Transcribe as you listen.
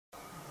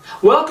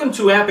Welcome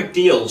to Epic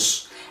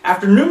Deals.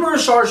 After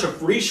numerous hours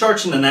of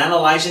researching and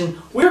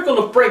analysing, we're going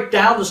to break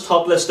down this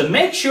top list to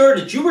make sure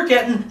that you are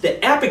getting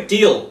the epic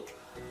deal.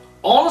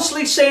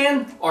 Honestly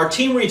saying, our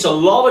team reads a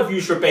lot of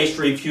user-based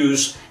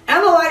reviews,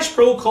 analyse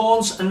pro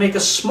cons and make a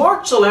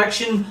smart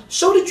selection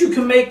so that you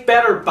can make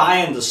better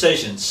buying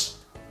decisions.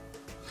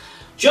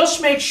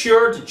 Just make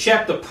sure to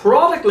check the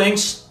product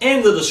links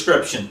in the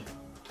description.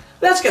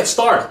 Let's get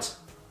started.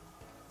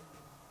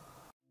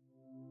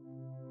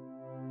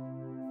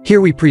 Here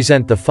we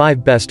present the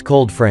 5 best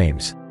cold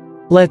frames.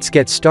 Let's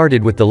get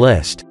started with the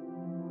list.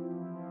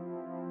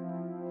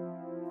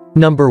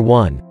 Number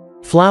 1.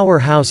 Flower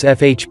House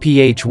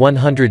FHPH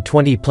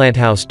 120 Plant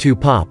House 2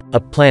 Pop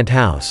Up Plant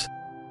House.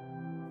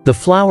 The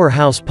Flower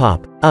House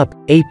Pop Up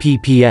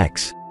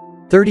APPX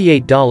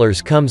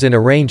 $38 comes in a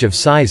range of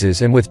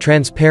sizes and with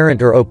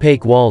transparent or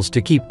opaque walls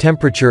to keep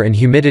temperature and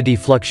humidity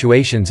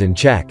fluctuations in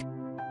check,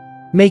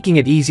 making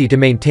it easy to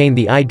maintain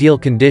the ideal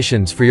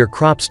conditions for your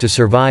crops to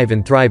survive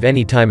and thrive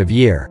any time of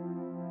year.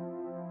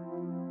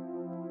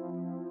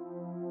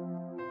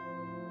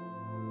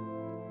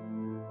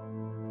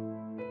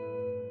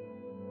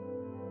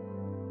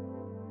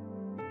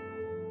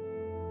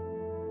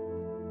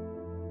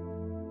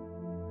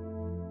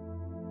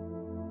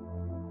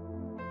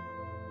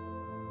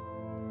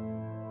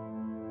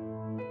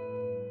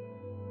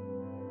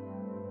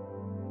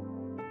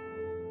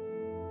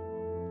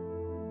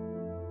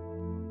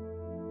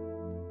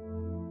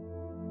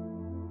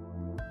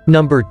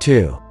 Number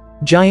 2.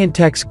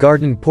 Giantex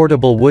Garden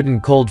Portable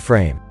Wooden Cold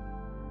Frame.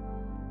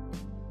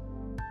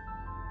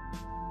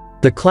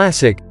 The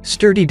classic,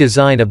 sturdy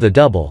design of the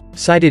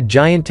double-sided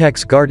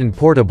Giantex Garden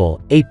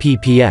Portable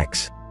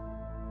APPX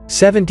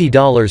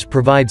 $70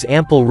 provides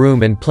ample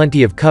room and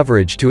plenty of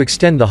coverage to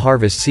extend the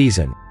harvest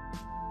season.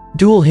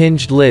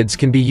 Dual-hinged lids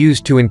can be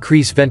used to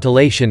increase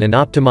ventilation and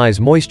optimize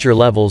moisture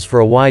levels for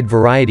a wide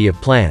variety of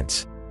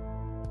plants.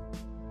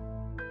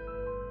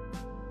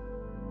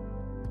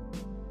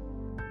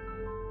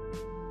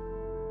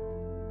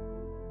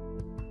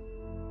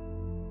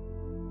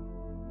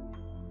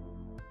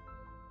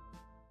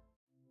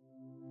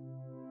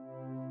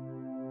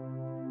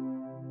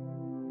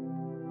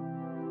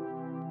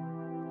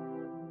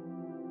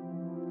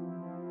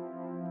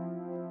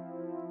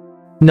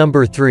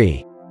 Number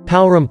 3.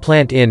 Powram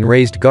Plant In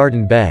Raised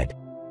Garden Bed.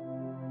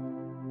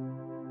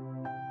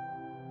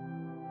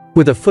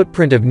 With a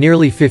footprint of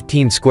nearly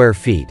 15 square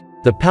feet,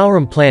 the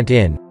Powram Plant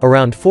In,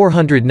 around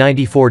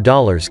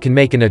 $494, can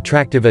make an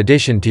attractive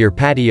addition to your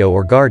patio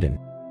or garden.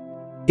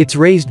 Its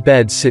raised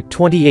beds sit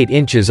 28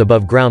 inches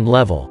above ground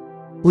level,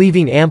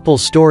 leaving ample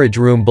storage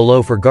room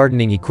below for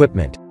gardening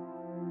equipment.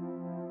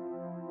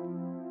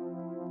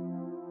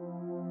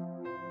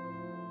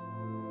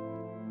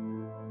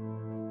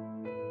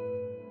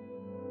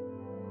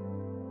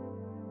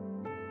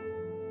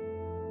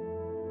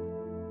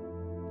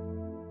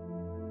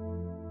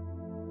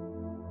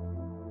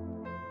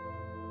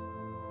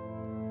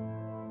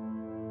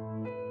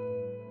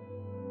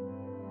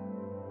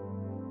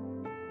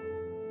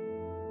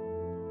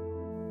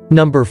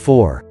 Number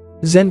 4.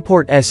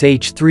 Zenport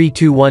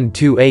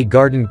SH3212A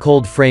Garden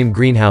Cold Frame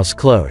Greenhouse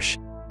Cloche.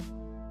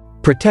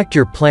 Protect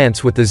your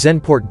plants with the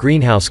Zenport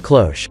Greenhouse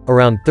Cloche,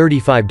 around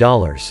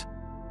 $35.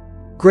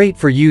 Great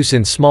for use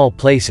in small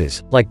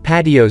places, like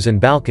patios and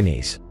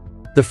balconies.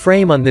 The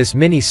frame on this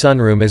mini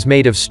sunroom is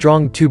made of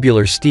strong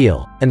tubular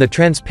steel, and the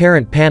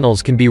transparent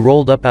panels can be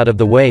rolled up out of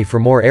the way for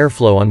more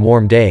airflow on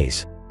warm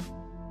days.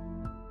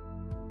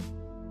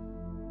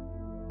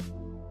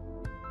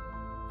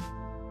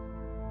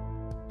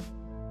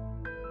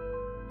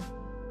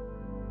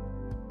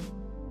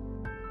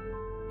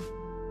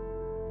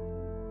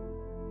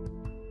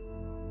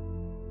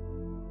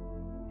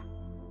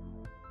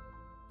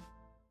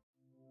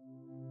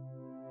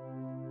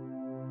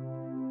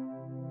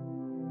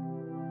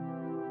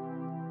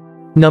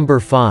 Number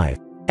 5.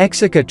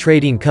 Exica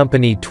Trading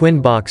Company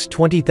Twin Box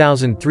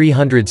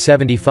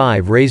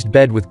 20375 Raised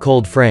Bed with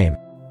Cold Frame.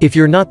 If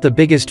you're not the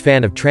biggest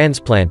fan of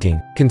transplanting,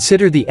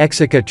 consider the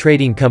Exica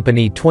Trading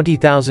Company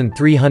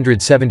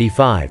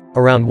 20375,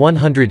 around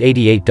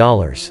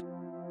 $188.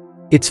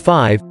 Its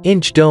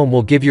 5-inch dome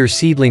will give your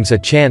seedlings a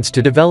chance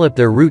to develop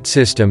their root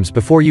systems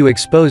before you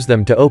expose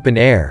them to open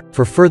air,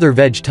 for further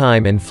veg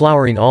time and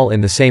flowering all in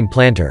the same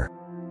planter.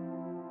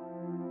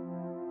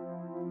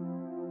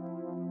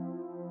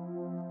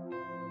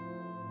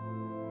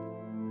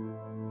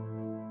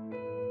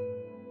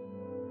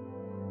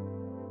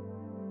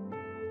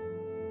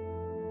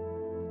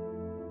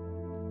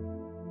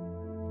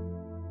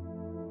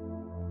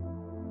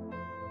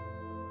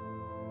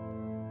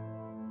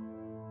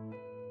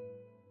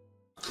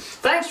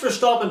 Thanks for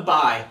stopping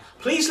by.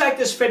 Please like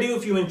this video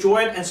if you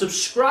enjoyed and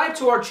subscribe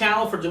to our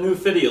channel for the new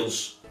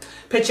videos.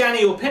 Pitch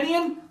any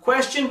opinion,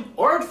 question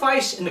or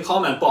advice in the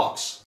comment box.